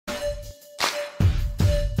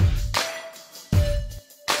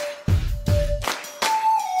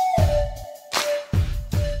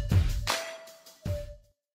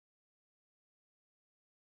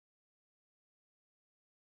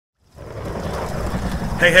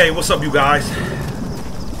Hey, what's up, you guys?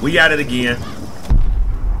 We at it again.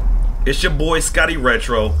 It's your boy,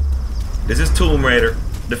 scottyretro. This is Tomb Raider,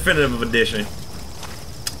 Definitive Edition,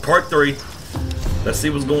 Part 3. Let's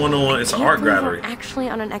see what's going on. It's an art gallery. I'm actually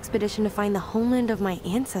on an expedition to find the homeland of my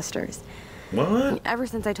ancestors. What? Ever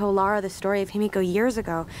since I told Lara the story of Himiko years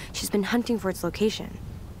ago, she's been hunting for its location.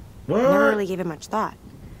 What? Never really gave it much thought.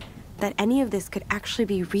 That any of this could actually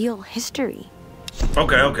be real history.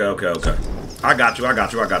 Okay. I got you.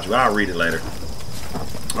 I'll read it later.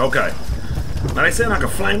 Okay. Now they saying I can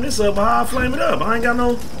flame this up, but how I flame it up? I ain't got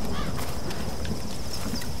no...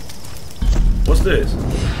 What's this?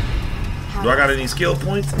 Do I got any skill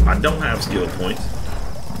points? I don't have skill points.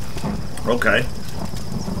 Okay.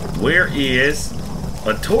 Where is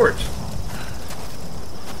a torch?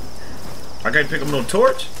 I can't pick up no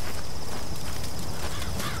torch?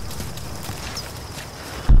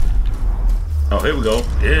 Oh, here we go.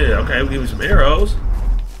 Yeah, okay, we'll give me some arrows.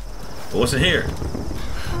 What's in here?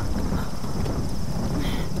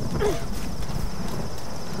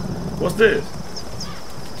 What's this?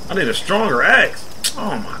 I need a stronger axe.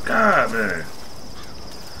 Oh my god, man.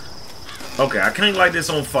 Okay, I can't light this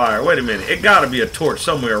on fire. Wait a minute. It gotta be a torch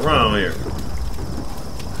somewhere around here.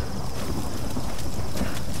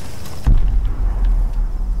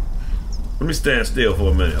 Let me stand still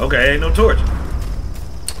for a minute. Okay, ain't no torch.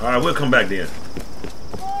 Alright, we'll come back then.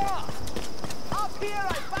 Up here,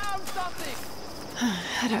 I found something.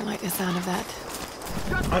 I don't like the sound of that.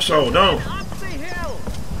 I sure don't. Up the hill.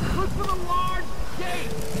 Look for the large gate.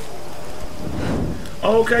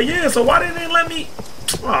 Okay, yeah, so why didn't they let me...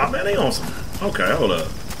 Aw, man, they on some... Okay, hold up.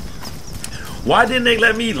 Why didn't they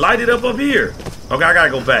let me light it up here? Okay, I gotta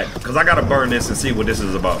go back, because I gotta burn this and see what this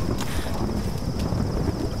is about.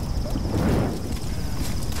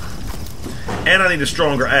 And I need a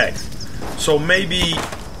stronger axe. So maybe...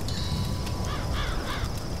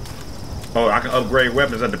 Oh, I can upgrade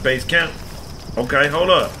weapons at the base camp? Okay,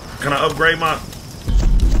 hold up. Can I upgrade my...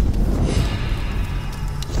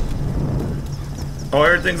 Oh,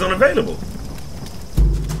 everything's unavailable.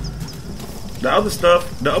 The other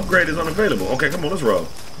stuff, the upgrade is unavailable. Okay, come on, let's roll.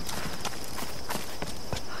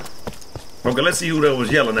 Okay, let's see who that was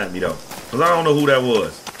yelling at me, though. Because I don't know who that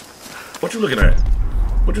was. What you looking at?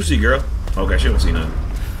 What you see, girl? Okay, she don't see nothing.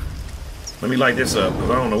 Let me light this up,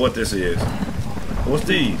 because I don't know what this is. What's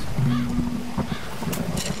these?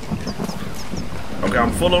 Okay,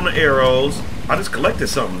 I'm full on the arrows. I just collected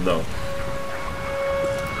something, though.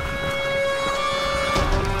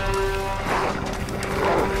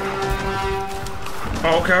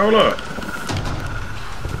 Oh, okay, hold up.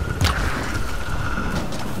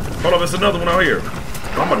 Hold up, there's another one out here.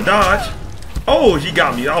 I'm gonna dodge. Oh, he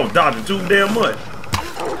got me. I was dodging too damn much.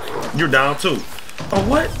 You're down too. Oh,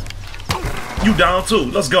 what? You down too.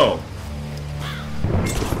 Let's go.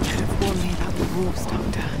 Warn me about the wolves,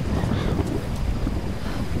 Doctor.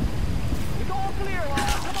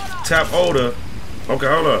 Tap order. Okay,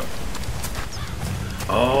 hold up.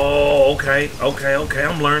 Oh, okay,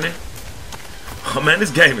 I'm learning. Oh man,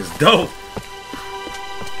 this game is dope.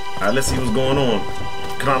 Alright, let's see what's going on.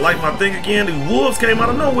 Can I light my thing again? These wolves came out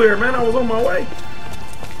of nowhere, man. I was on my way.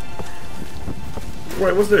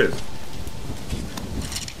 Wait, what's this?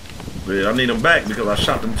 Yeah, I need them back because I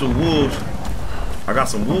shot them 2 wolves. I got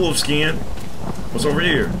some wolf skin. What's over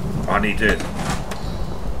here? Oh, I need this.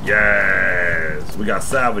 Yes, we got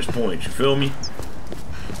salvage points. You feel me?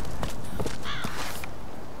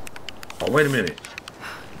 Oh, wait a minute.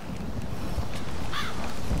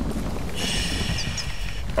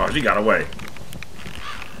 Oh, she got away.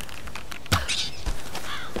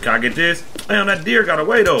 Can I get this? Damn, that deer got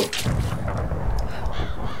away though.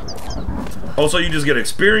 Oh, so you just get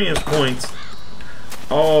experience points.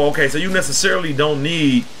 Oh, okay. So you necessarily don't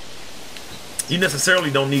need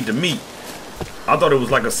the meat. I thought it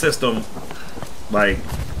was like a system, like.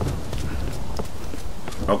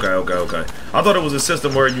 Okay. I thought it was a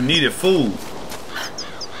system where you needed food.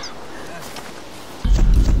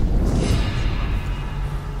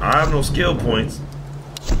 I have no skill points.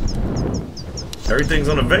 Everything's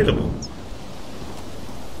unavailable.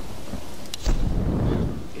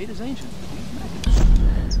 It is ancient.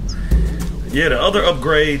 Yeah, the other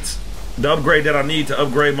upgrades, the upgrade that I need to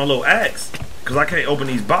upgrade my little axe, because I can't open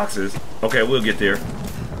these boxes. Okay, we'll get there.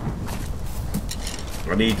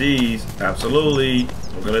 I need these, absolutely.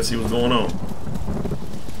 Okay, let's see what's going on.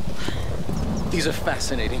 These are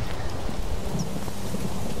fascinating.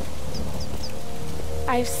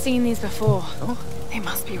 I've seen these before. Oh? They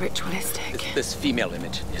must be ritualistic. This female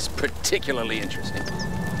image is particularly interesting.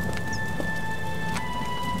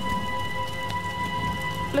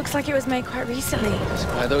 Looks like it was made quite recently.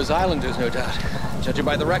 By those islanders, no doubt. Judging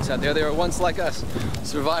by the wrecks out there, they were once like us.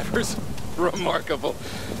 Survivors. Remarkable.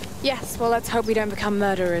 Yes, well, let's hope we don't become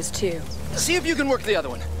murderers, too. See if you can work the other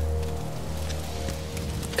one.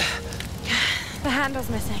 The handle's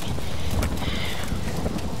missing.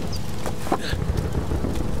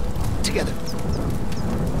 Together.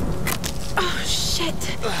 Oh, shit.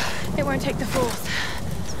 It won't take the force.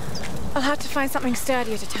 I'll have to find something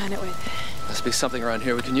sturdier to turn it with. Must be something around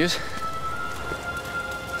here we can use.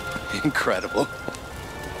 Incredible.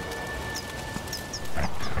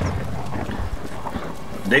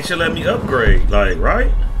 They should let me upgrade, like, right?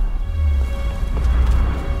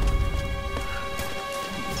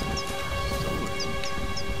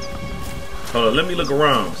 Hold on, let me look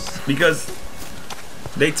around. Because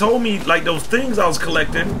they told me, like, those things I was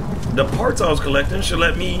collecting, the parts I was collecting should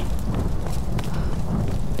let me...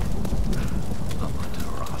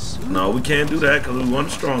 No, we can't do that because we weren't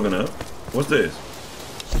strong enough. What's this?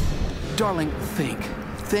 Darling, think.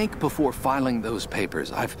 Think before filing those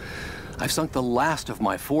papers. I've sunk the last of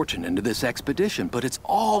my fortune into this expedition, but it's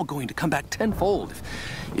all going to come back tenfold.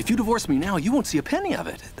 If you divorce me now, you won't see a penny of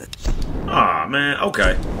it. Ah, man,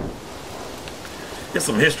 okay. There's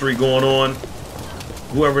some history going on.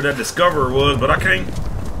 Whoever that discoverer was, but I can't...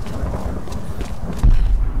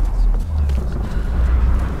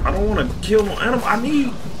 I don't want to kill no animal. I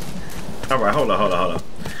need... Alright, hold on.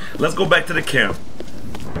 Let's go back to the camp.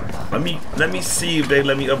 Let me see if they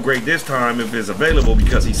let me upgrade this time, if it's available,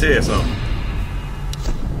 because he said something.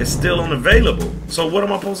 It's still unavailable. So what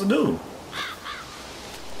am I supposed to do?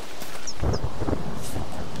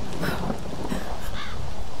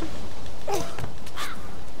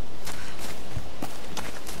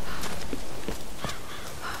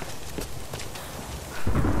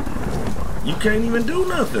 You can't even do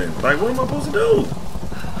nothing. Like, what am I supposed to do?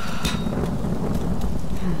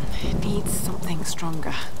 It needs something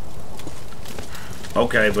stronger.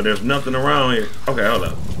 Okay, but there's nothing around here. Okay, hold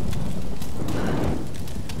up.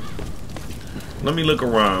 Let me look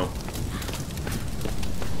around.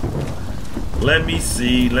 Let me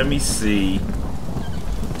see.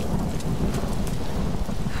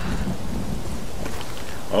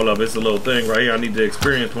 Hold up, it's a little thing right here. I need the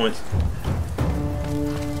experience points.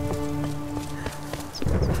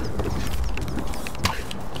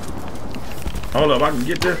 Hold up, I can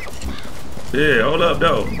get this. Yeah, hold up,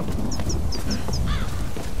 though.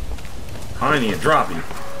 I ain't even dropping.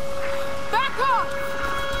 Back off!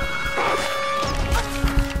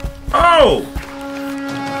 Oh!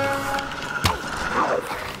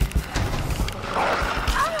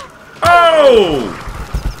 Oh!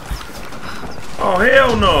 Oh,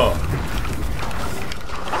 hell no!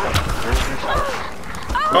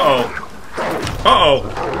 Uh-oh. Uh-oh.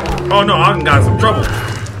 Oh, no, I done got some trouble.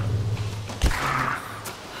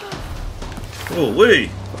 Oh, wait.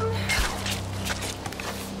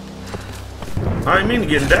 I didn't mean to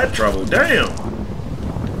get in that trouble. Damn.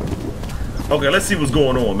 Okay, let's see what's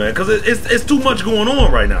going on, man. Because it's too much going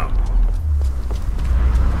on right now.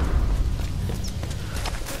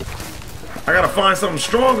 I gotta find something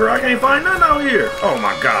stronger. I can't find nothing out here. Oh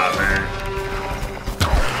my god, man.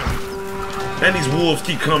 And these wolves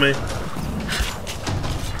keep coming.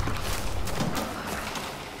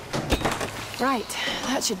 Right,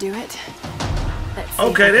 that should do it. Let's see.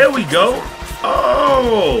 Okay, there we go.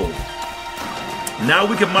 Oh. Now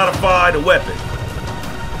we can modify the weapon.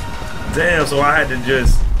 Damn, so I had to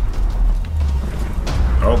just...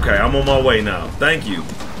 Okay, I'm on my way now. Thank you.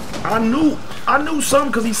 I knew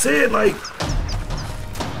something because he said, like...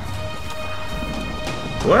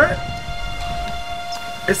 What?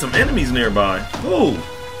 There's some enemies nearby. Ooh.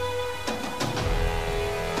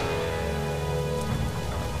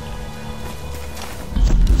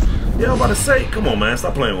 Yeah, I'm about to say, come on, man,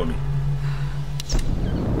 stop playing with me.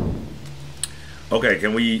 Okay,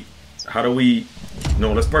 can we, how do we,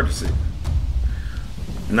 no, let's purchase it.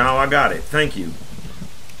 Now I got it, thank you.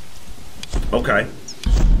 Okay.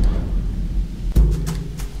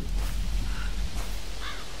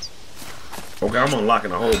 Okay, I'm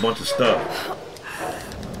unlocking a whole bunch of stuff.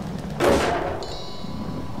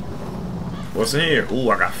 What's in here? Ooh,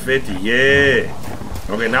 I got 50, yeah.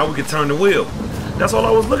 Okay, now we can turn the wheel. That's all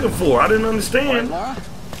I was looking for. I didn't understand. All right, Lara.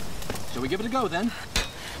 Shall we give it a go then?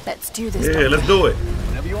 Let's do this. Yeah, let's do it.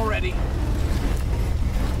 Whenever you're ready.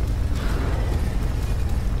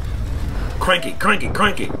 Crank it, crank it,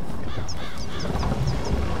 crank it.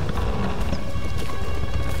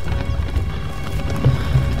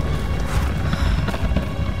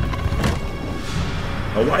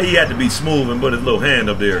 Oh, why he had to be smooth and put his little hand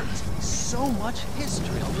up there? So much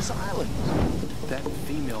history on this island. That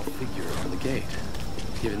female figure on the gate.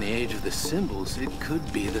 Given the age of the symbols, it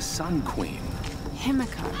could be the Sun Queen.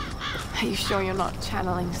 Himiko. Are you sure you're not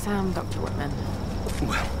channeling Sam, Dr. Whitman?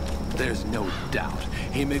 Well, there's no doubt.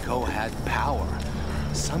 Himiko had power.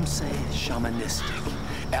 Some say shamanistic,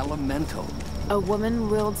 elemental. A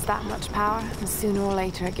woman wields that much power, and sooner or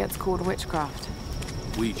later it gets called witchcraft.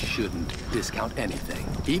 We shouldn't discount anything,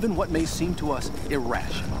 even what may seem to us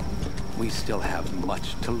irrational. We still have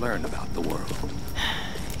much to learn about the world.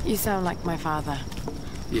 You sound like my father.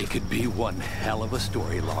 It could be one hell of a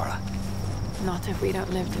story, Lara. Not if we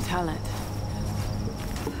don't live to tell it.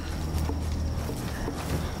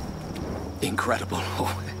 Incredible.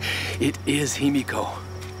 Oh, it is Himiko.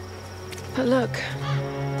 But look,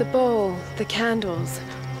 the bowl, the candles.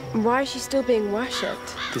 Why is she still being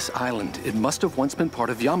worshipped? This island, it must have once been part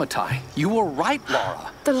of Yamatai. You were right,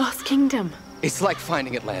 Lara. The Lost Kingdom. It's like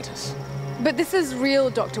finding Atlantis. But this is real,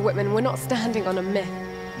 Dr. Whitman. We're not standing on a myth.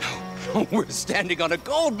 No, we're standing on a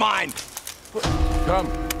gold mine. Come,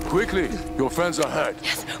 quickly. Your friends are hurt.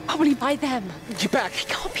 Yes, probably by them. Get back. They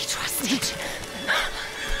can't be trusted.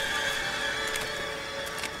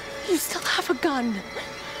 You still have a gun.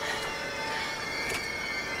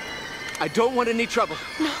 I don't want any trouble.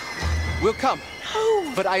 No. We'll come.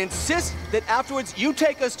 No. But I insist that afterwards you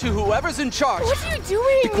take us to whoever's in charge. What are you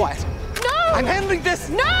doing? Be quiet. No! I'm handling this.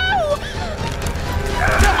 No!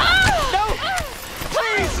 No!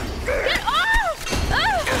 Please! Get off!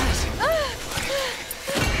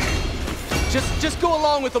 Just go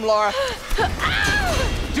along with them, Lara.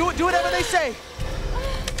 Do whatever they say.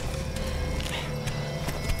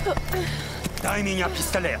 Дай меня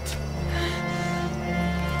пистолет.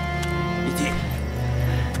 Иди.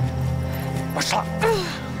 Пошла.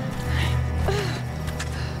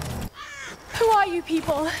 Who are you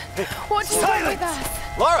people? What do you want with us?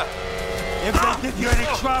 Lara! If they give you any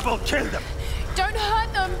trouble, kill them. Don't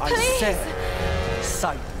hurt them, I please! said,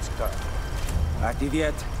 silence, girl. А ты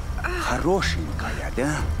ведь хорошенькая,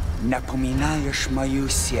 да? Напоминаешь мою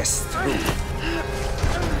сестру.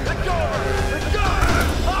 Let go! Let go!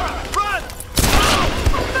 Lara, run!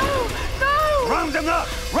 No! No! Round them up!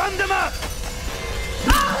 Round them up!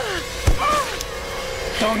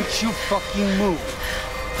 Don't you fucking move!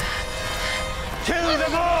 Kill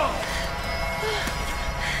them all!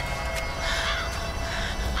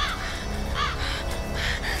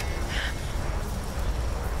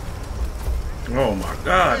 Oh my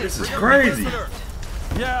God, this is crazy.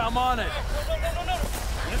 Yeah, I'm on it.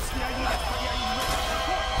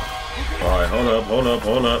 All right,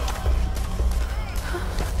 hold up.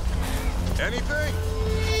 Anything?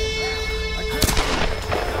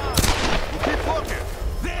 Keep looking.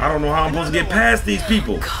 I don't know how I'm supposed to get past these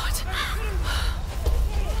people. God.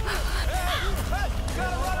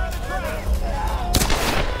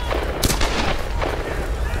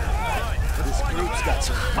 This group's got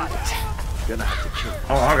some fight. Gonna have to kill them.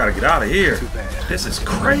 Oh, I gotta get out of here. This is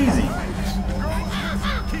crazy.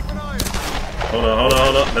 Hold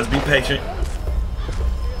up. Let's be patient.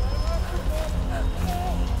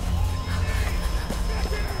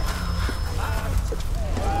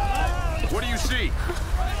 What do you see?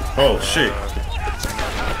 Oh shit.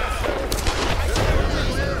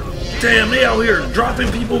 Damn, they out here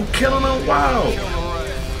dropping people, killing them. Wow.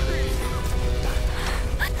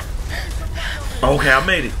 Okay, I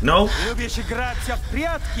made it. No? Любишь играться в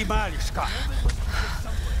прятки, малышка?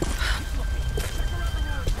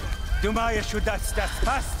 Думаешь, удастся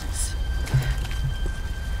спастись?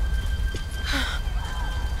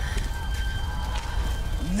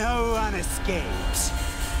 No one escapes.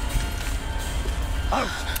 Out!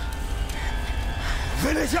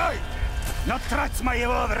 Вылезай! Но трать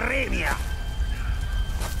моего времени!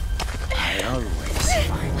 I always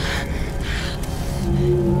find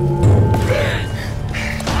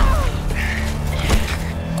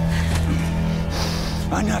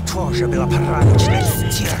Она тоже была порядочной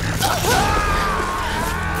стервой.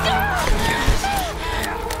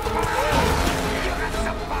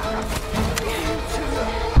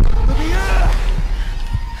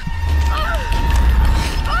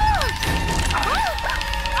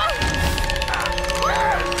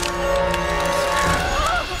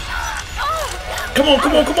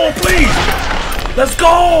 Come on, please! Let's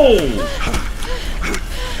go!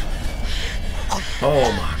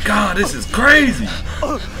 Oh my God, this is crazy!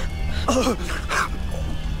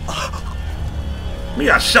 We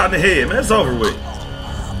got shot in the head, man. It's over with.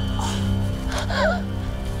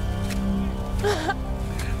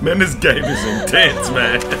 Man, this game is intense,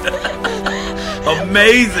 man.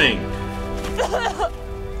 Amazing.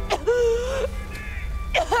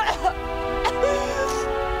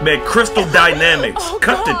 Man, Crystal Dynamics.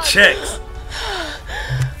 Cut the checks.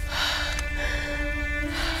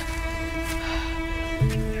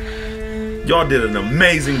 Y'all did an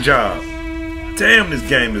amazing job. Damn, this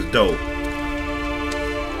game is dope.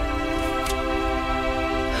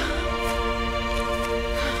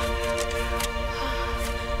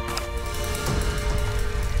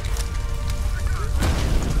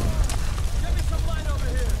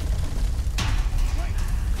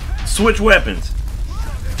 Switch weapons.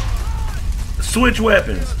 Switch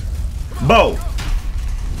weapons. Bow.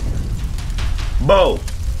 Bow.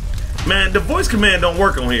 Man, the voice command don't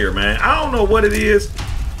work on here, man. I don't know what it is.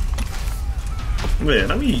 Man,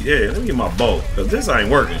 let me get my bow, cause this ain't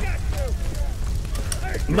working.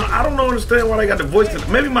 No, I don't understand why they got the voice.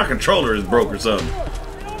 Maybe my controller is broke or something.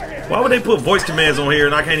 Why would they put voice commands on here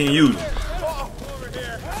and I can't even use them?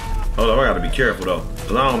 Hold on, I gotta be careful though,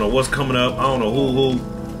 cause I don't know what's coming up. I don't know who.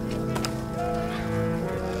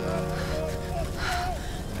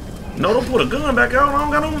 No, don't put a gun back out. I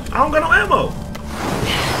don't got no ammo.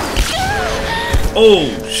 Oh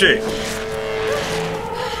shit!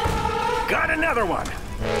 Got another one.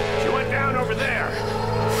 She went down over there.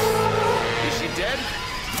 Is she dead?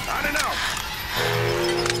 I don't know.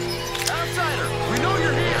 Outsider, we know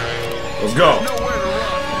you're here. Let's go. Nowhere to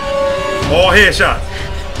run. All headshots.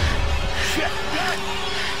 Shit.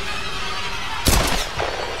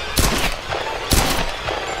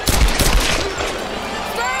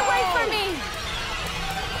 Stay away from me!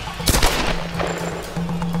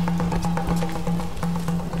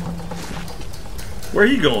 Where are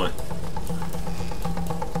you going?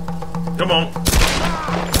 Come on.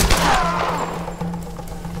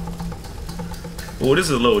 Oh, this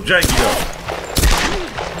is a little janky though.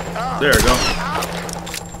 There we go.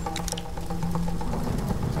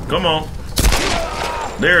 Come on.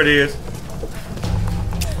 There it is.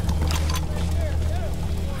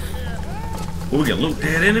 Oh, we can loot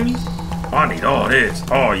dead enemies? Oh, I need all this.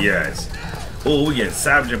 Oh, yes. Oh, we getting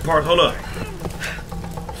salvaging parts. Hold up.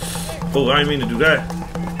 Oh, I didn't mean to do that.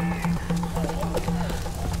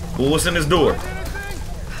 Oh, what's in this door?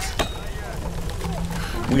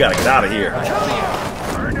 We gotta get out of here.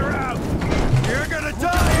 Burn her out. You're gonna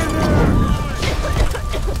die in there.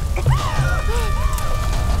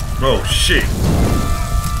 Oh, shit.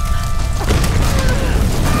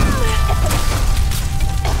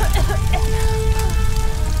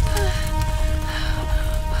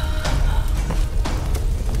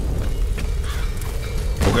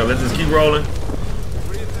 Okay, let's just keep rolling.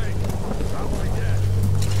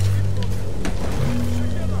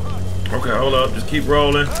 Okay, hold up. Just keep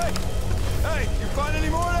rolling. Hey, you find any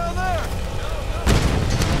more down there?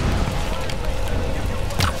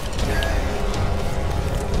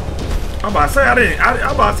 I'm about to say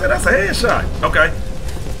I'm about to say that's a headshot. Okay.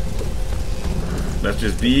 Let's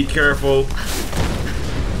just be careful.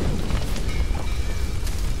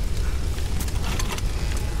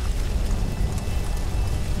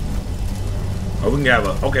 Oh, we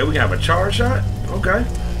can have a charge shot. Okay.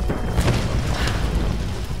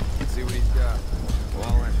 Let's see what he's got.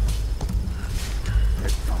 Wall in.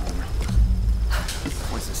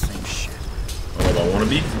 What's the same shit? Oh, I want to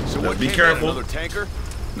be. So Let's what be came careful. in, another tanker?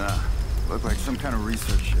 Nah. Looked like some kind of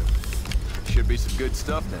research ship. Should be some good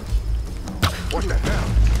stuff then. What the hell?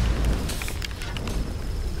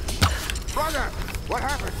 Brother, what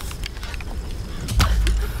happened?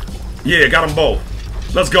 Yeah, got them both.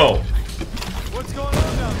 Let's go. What's going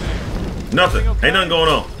on down there? Nothing. Okay? Ain't nothing going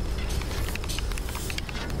on.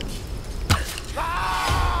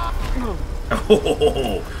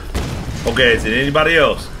 Oh. Okay, is it anybody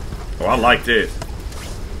else? Oh, I like this.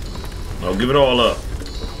 I'll give it all up.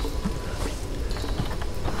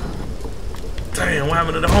 Damn, what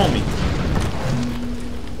happened to the homie?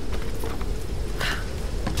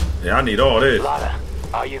 Yeah, I need all this. Lara,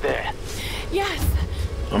 are you there? Yes!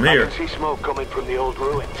 I'm I here. can see smoke coming from the old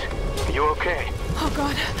ruins. Are you okay? Oh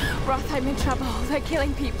god, Roth, I'm in trouble. They're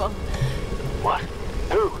killing people. What?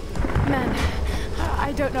 Who? Men.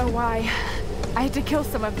 I don't know why. I had to kill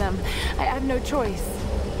some of them. I have no choice.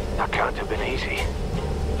 That can't have been easy.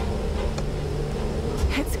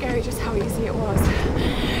 It's scary just how easy it was.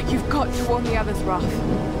 You've got to warn the others, Roth.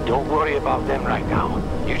 Don't worry about them right now.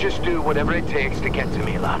 You just do whatever it takes to get to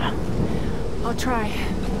me, Lara. I'll try.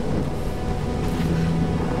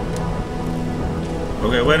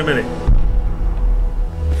 Okay, wait a minute.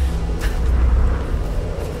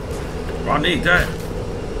 I need that.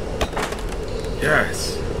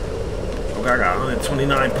 Yes. Okay, I got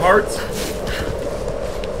 129 parts.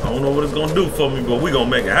 I don't know what it's gonna do for me, but we're gonna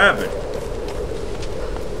make it happen.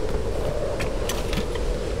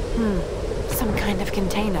 Some kind of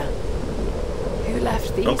container. Who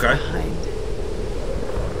left these behind?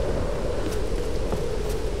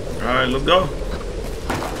 Alright, let's go.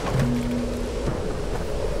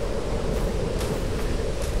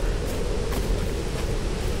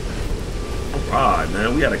 outside,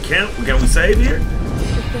 man. We at a camp. Can we save here?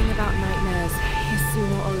 The thing about nightmares is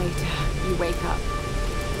sooner or later you wake up.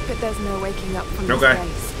 But there's no waking up from this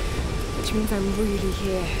place. Which means I'm really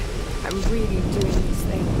here. I'm really doing these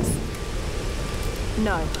things.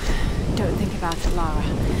 No, don't think about it, Lara.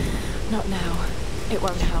 Not now. It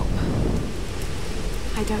won't help.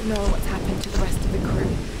 I don't know what's happened to the rest of the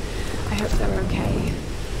crew. I hope they're okay.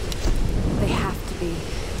 They have to be.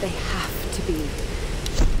 They have to be.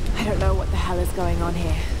 I don't know what the hell is going on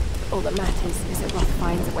here. All that matters is that Roth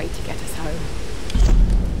finds a way to get us home.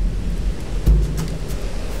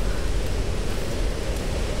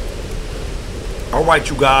 Alright,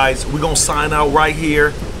 you guys, we're gonna sign out right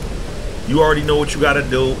here. You already know what you gotta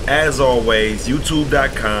do. As always,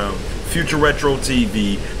 youtube.com,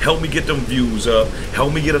 FutureRetroTV. Help me get them views up.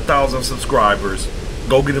 Help me get 1,000 subscribers.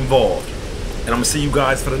 Go get involved. And I'm gonna see you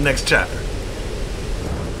guys for the next chapter.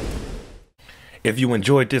 If you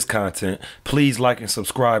enjoyed this content, please like and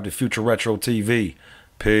subscribe to FutureRetroTV.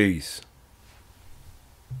 Peace.